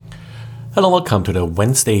Hello, welcome to the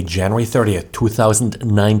Wednesday, January 30th,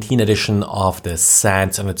 2019 edition of the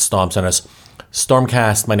SANS and its Storm Center's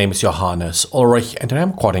StormCast. My name is Johannes Ulrich and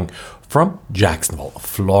I'm recording from Jacksonville,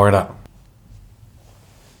 Florida.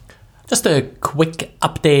 Just a quick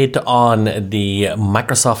update on the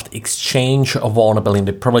Microsoft Exchange vulnerability,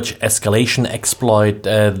 the privilege escalation exploit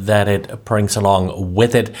that it brings along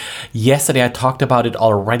with it. Yesterday I talked about it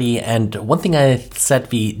already, and one thing I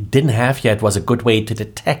said we didn't have yet was a good way to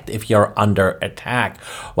detect if you're under attack.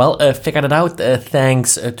 Well, figured it out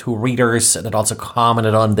thanks to readers that also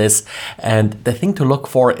commented on this, and the thing to look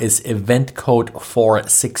for is event code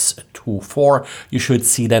 4624. You should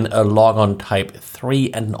see then a logon type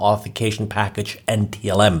 3 and an authentication package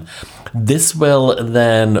NTLM. This will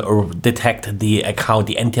then detect the account,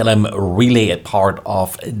 the NTLM relay part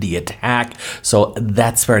of the attack. So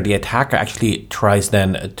that's where the attacker actually tries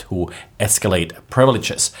then to escalate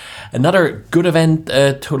privileges. Another good event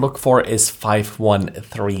to look for is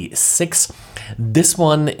 5136. This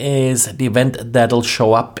one is the event that'll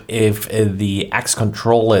show up if the X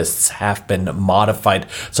control lists have been modified.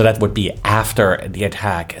 So that would be after the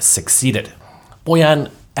attack succeeded. Boyan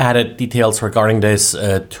added details regarding this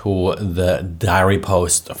to the diary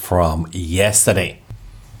post from yesterday.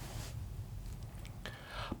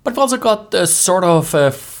 But we've also got a sort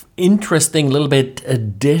of interesting, little bit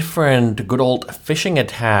different good old phishing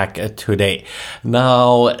attack today.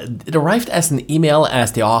 Now, it arrived as an email,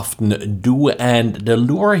 as they often do, and the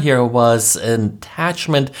lure here was an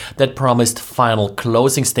attachment that promised final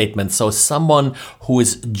closing statement. So someone who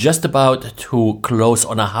is just about to close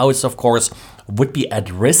on a house, of course, would be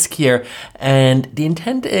at risk here, and the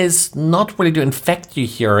intent is not really to infect you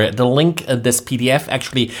here. The link, this PDF,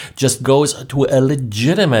 actually just goes to a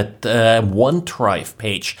legitimate OneDrive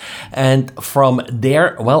page, and from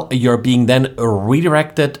there, well, you're being then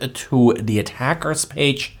redirected to the attacker's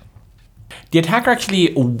page. The attacker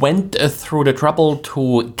actually went through the trouble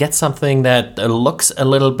to get something that looks a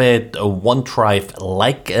little bit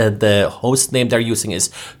OneDrive-like. The host name they're using is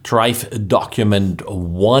Drive Document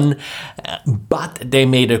 1, but they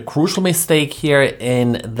made a crucial mistake here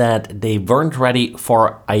in that they weren't ready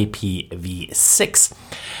for IPv6.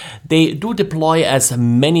 They do deploy, as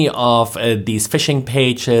many of these phishing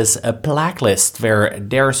pages, a blacklist where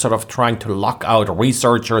they're sort of trying to lock out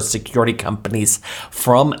researchers, security companies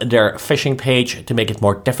from their phishing page to make it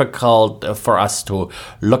more difficult for us to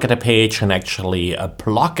look at a page and actually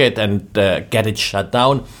block it and get it shut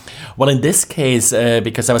down. Well, in this case,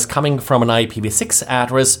 because I was coming from an IPv6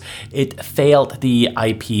 address, it failed the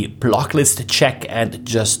IP blocklist check and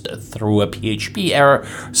just threw a PHP error.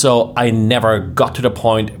 So I never got to the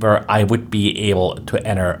point where I would be able to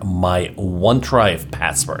enter my OneDrive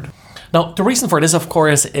password. Now, the reason for this, of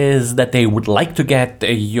course, is that they would like to get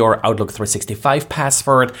your Outlook 365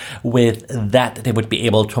 password. With that, they would be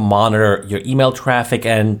able to monitor your email traffic.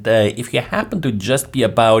 And if you happen to just be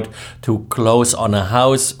about to close on a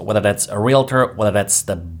house, whether that's a realtor, whether that's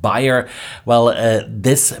the buyer, well,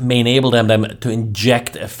 this may enable them to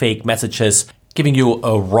inject fake messages, giving you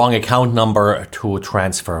a wrong account number to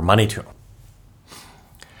transfer money to.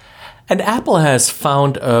 And Apple has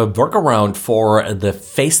found a workaround for the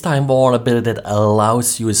FaceTime vulnerability that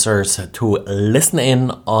allows users to listen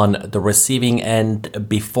in on the receiving end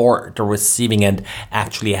before the receiving end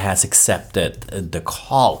actually has accepted the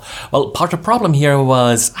call. Well, part of the problem here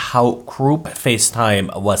was how group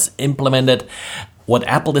FaceTime was implemented. What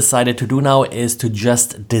Apple decided to do now is to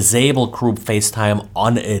just disable group FaceTime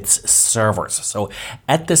on its servers. So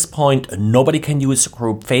at this point, nobody can use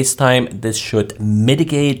group FaceTime. This should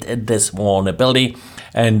mitigate this vulnerability.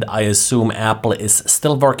 And I assume Apple is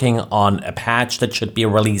still working on a patch that should be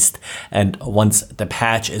released. And once the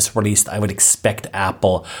patch is released, I would expect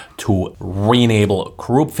Apple to re-enable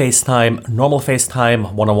group FaceTime. Normal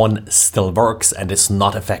FaceTime one-on-one still works and is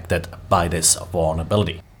not affected by this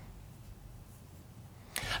vulnerability.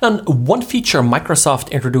 And one feature Microsoft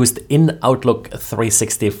introduced in Outlook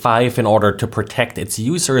 365 in order to protect its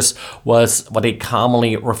users was what they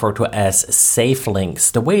commonly refer to as safe links.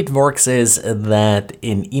 The way it works is that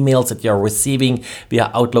in emails that you're receiving via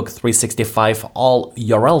Outlook 365, all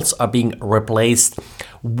URLs are being replaced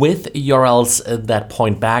with URLs that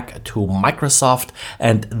point back to Microsoft,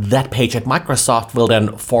 and that page at Microsoft will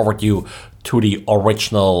then forward you to the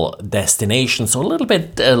original destination. So a little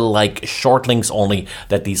bit like short links, only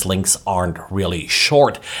that these links aren't really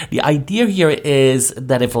short. The idea here is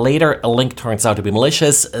that if later a link turns out to be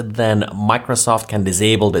malicious, then Microsoft can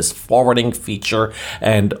disable this forwarding feature,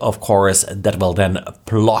 and of course that will then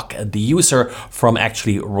block the user from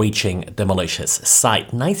actually reaching the malicious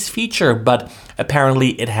site. Nice feature, but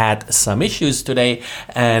apparently it had some issues today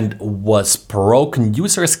and was broken.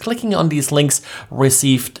 Users clicking on these links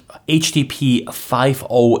received HTTP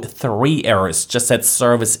 503 errors, just that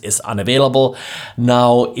service is unavailable.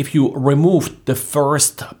 Now, if you remove the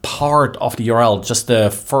first part of the URL, just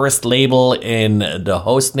the first label in the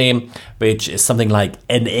host name, which is something like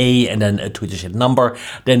NA and then a 2-digit number,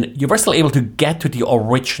 then you were still able to get to the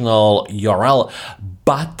original URL,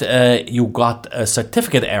 but you got a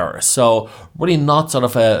certificate error. So really not sort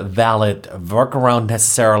of a valid workaround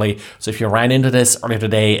necessarily. So if you ran into this earlier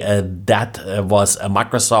today, that was a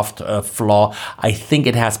Microsoft flaw. I think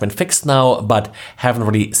it has been fixed now, but haven't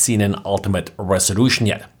really seen an ultimate resolution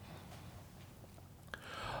yet.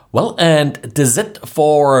 Well, and this is it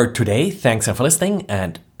for today. Thanks for listening,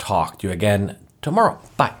 and talk to you again tomorrow.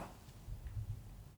 Bye.